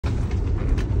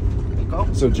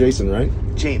Marco. So Jason, right?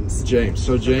 James. James.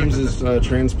 So James is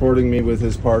transporting me with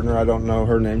his partner. I don't know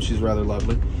her name. She's rather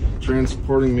lovely.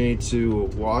 Transporting me to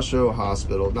Washoe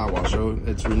Hospital. Not Washoe.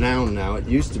 It's renowned now. It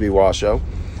used to be Washoe.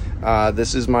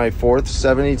 This is my fourth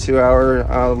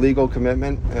 72-hour legal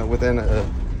commitment within a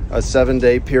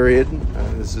 7-day period.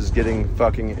 This is getting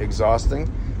fucking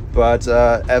exhausting. But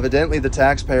evidently the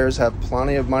taxpayers have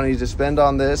plenty of money to spend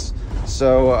on this.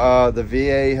 So the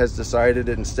VA has decided,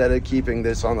 instead of keeping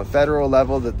this on the federal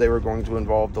level, that they were going to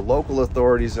involve the local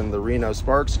authorities in the Reno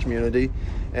Sparks community.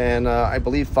 And I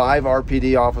believe 5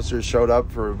 RPD officers showed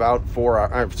up for about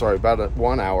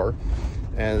 1 hour.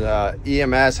 And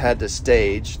EMS had to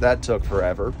stage. That took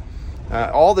forever.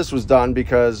 All this was done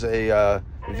because a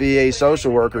VA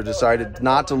social worker decided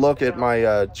not to look at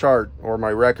my chart or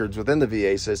my records within the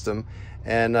VA system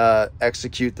and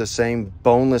execute the same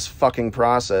boneless fucking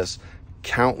process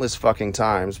countless fucking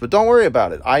times. But don't worry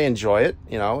about it. I enjoy it.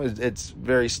 You know, it's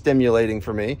very stimulating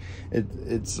for me.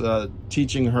 It's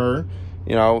teaching her,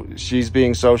 you know, she's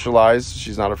being socialized.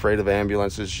 She's not afraid of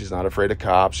ambulances. She's not afraid of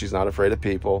cops. She's not afraid of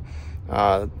people.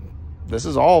 This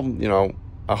is all, you know,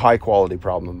 a high quality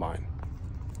problem of mine.